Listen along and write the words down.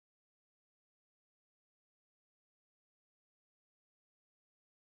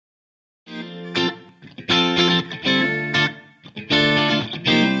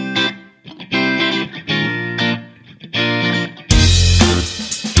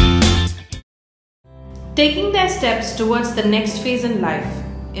taking their steps towards the next phase in life,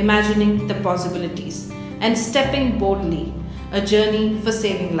 imagining the possibilities, and stepping boldly, a journey for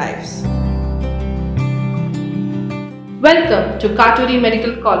saving lives. Welcome to Katuri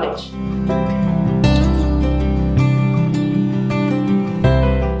Medical College.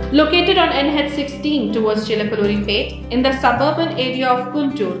 Located on NH 16 towards Chilakaluripet in the suburban area of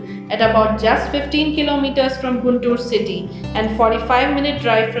Guntur at about just 15 kilometers from Guntur City and 45-minute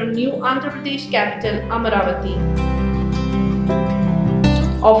drive from new Andhra Pradesh capital Amaravati.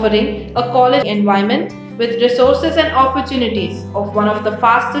 Offering a college environment with resources and opportunities of one of the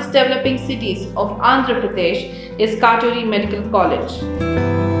fastest developing cities of Andhra Pradesh is Katuri Medical College.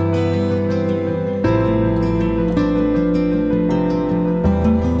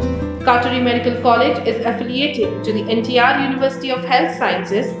 Katuri Medical College is affiliated to the NTR University of Health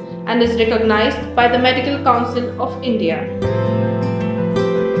Sciences and is recognized by the Medical Council of India.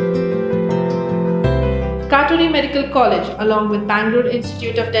 Katuri Medical College, along with Bangalore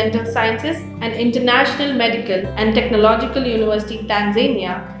Institute of Dental Sciences and International Medical and Technological University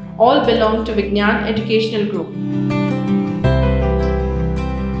Tanzania, all belong to Vignan Educational Group.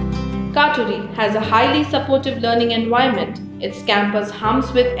 Katuri has a highly supportive learning environment. Its campus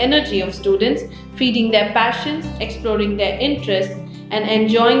hums with energy of students feeding their passions, exploring their interests, and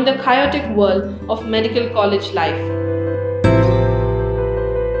enjoying the chaotic world of medical college life.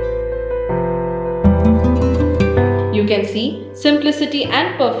 You can see simplicity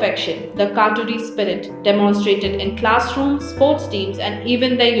and perfection, the Katuri spirit demonstrated in classrooms, sports teams, and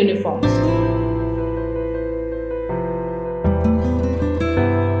even their uniforms.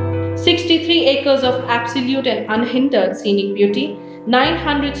 63 acres of absolute and unhindered scenic beauty,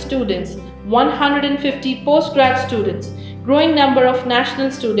 900 students, 150 postgrad students, growing number of national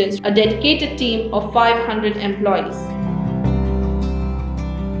students, a dedicated team of 500 employees.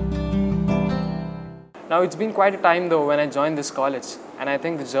 Now it's been quite a time though when I joined this college, and I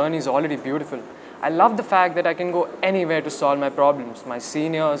think the journey is already beautiful. I love the fact that I can go anywhere to solve my problems. My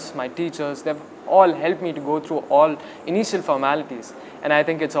seniors, my teachers, they've all helped me to go through all initial formalities, and I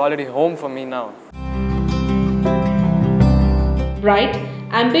think it's already home for me now. Bright,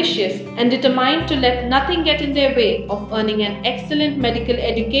 ambitious, and determined to let nothing get in their way of earning an excellent medical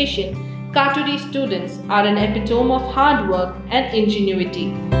education, Katuri students are an epitome of hard work and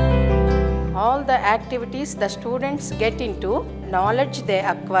ingenuity. All the activities the students get into, knowledge they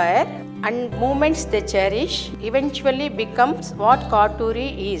acquire, and moments they cherish eventually becomes what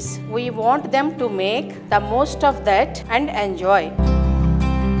Katuri is. We want them to make the most of that and enjoy.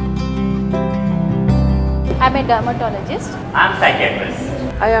 I'm a dermatologist. I'm psychiatrist.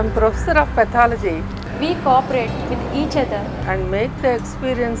 I am professor of pathology. We cooperate with each other and make the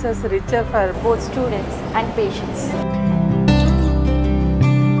experiences richer for both students and patients.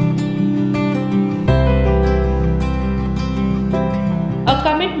 A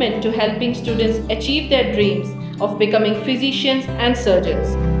commitment to helping students achieve their dreams of becoming physicians and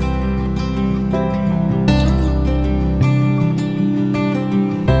surgeons.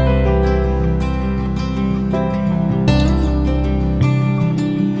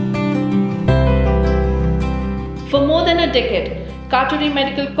 For more than a decade, Katuri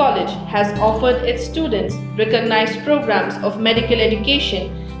Medical College has offered its students recognized programs of medical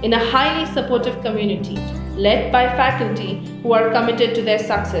education in a highly supportive community, led by faculty who are committed to their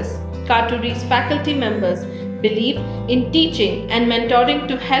success. Katuri's faculty members believe in teaching and mentoring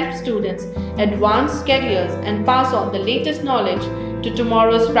to help students advance careers and pass on the latest knowledge to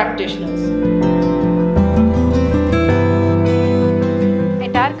tomorrow's practitioners.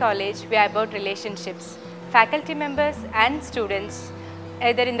 At our college, we are about relationships. Faculty members and students,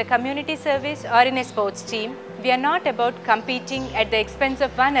 either in the community service or in a sports team, we are not about competing at the expense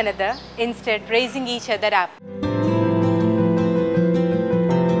of one another, instead raising each other up.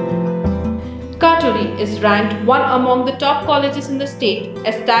 Katuri is ranked one among the top colleges in the state,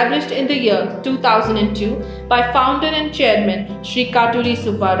 established in the year 2002 by founder and chairman Shri Katuri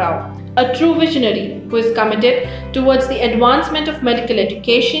Subbarao, a true visionary who is committed towards the advancement of medical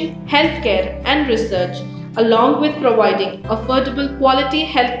education, healthcare and research, along with providing affordable quality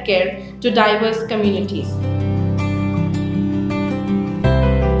healthcare to diverse communities.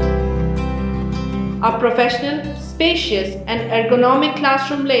 Our professional, spacious and ergonomic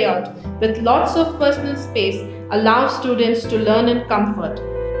classroom layout with lots of personal space allows students to learn in comfort.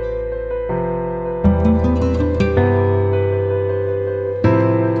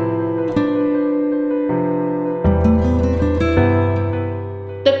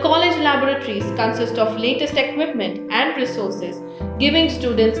 The college laboratories consist of latest equipment and resources, giving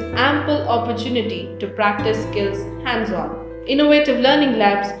students ample opportunity to practice skills hands-on. Innovative learning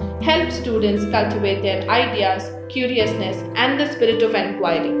labs help students cultivate their ideas, curiousness, and the spirit of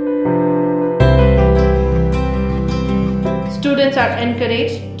inquiry. Students are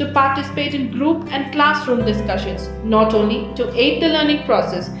encouraged to participate in group and classroom discussions, not only to aid the learning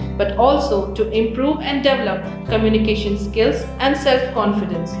process, but also to improve and develop communication skills and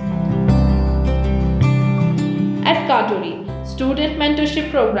self-confidence. At Katuri, Student Mentorship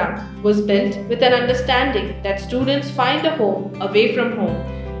Program was built with an understanding that students find a home away from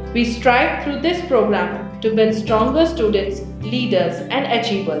home. We strive through this program to build stronger students, leaders, and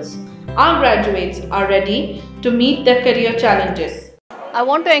achievers. Our graduates are ready to meet their career challenges. I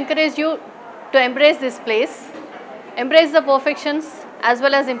want to encourage you to embrace this place, embrace the perfections as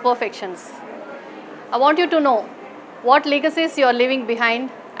well as imperfections. I want you to know what legacies you are leaving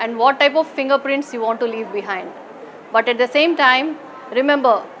behind and what type of fingerprints you want to leave behind. But at the same time,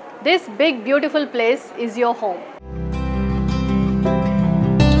 remember, this big beautiful place is your home.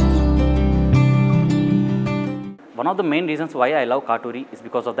 One of the main reasons why I love Katuri is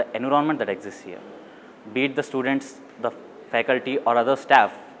because of the environment that exists here. Be it the students, the faculty or other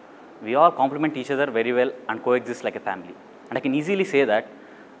staff, we all complement each other very well and coexist like a family. And I can easily say that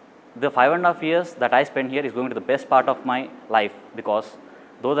the 5.5 years that I spent here is going to be the best part of my life, because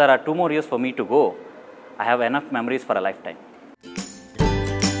though there are 2 more years for me to go, I have enough memories for a lifetime.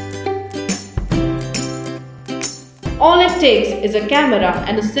 All it takes is a camera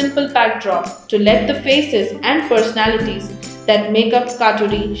and a simple backdrop to let the faces and personalities that make up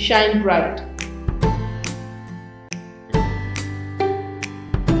Katuri shine bright.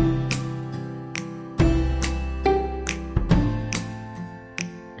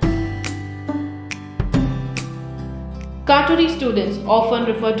 Katuri students, often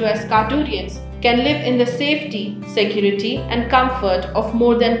referred to as Katurians, can live in the safety, security and comfort of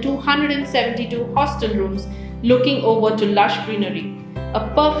more than 272 hostel rooms looking over to lush greenery,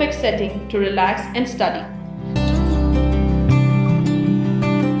 a perfect setting to relax and study.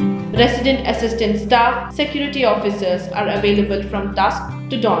 Resident assistant staff, security officers are available from dusk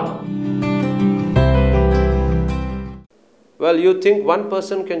to dawn. Well, you think one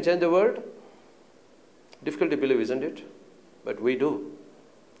person can change the world? Difficult to believe, isn't it? But we do.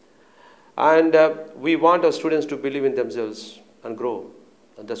 And we want our students to believe in themselves and grow.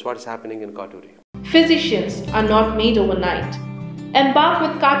 And that's what is happening in Katuri. Physicians are not made overnight. Embark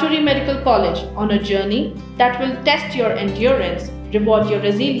with Katuri Medical College on a journey that will test your endurance, reward your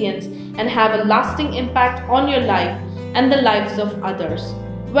resilience, and have a lasting impact on your life and the lives of others.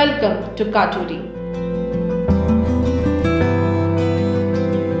 Welcome to Katuri.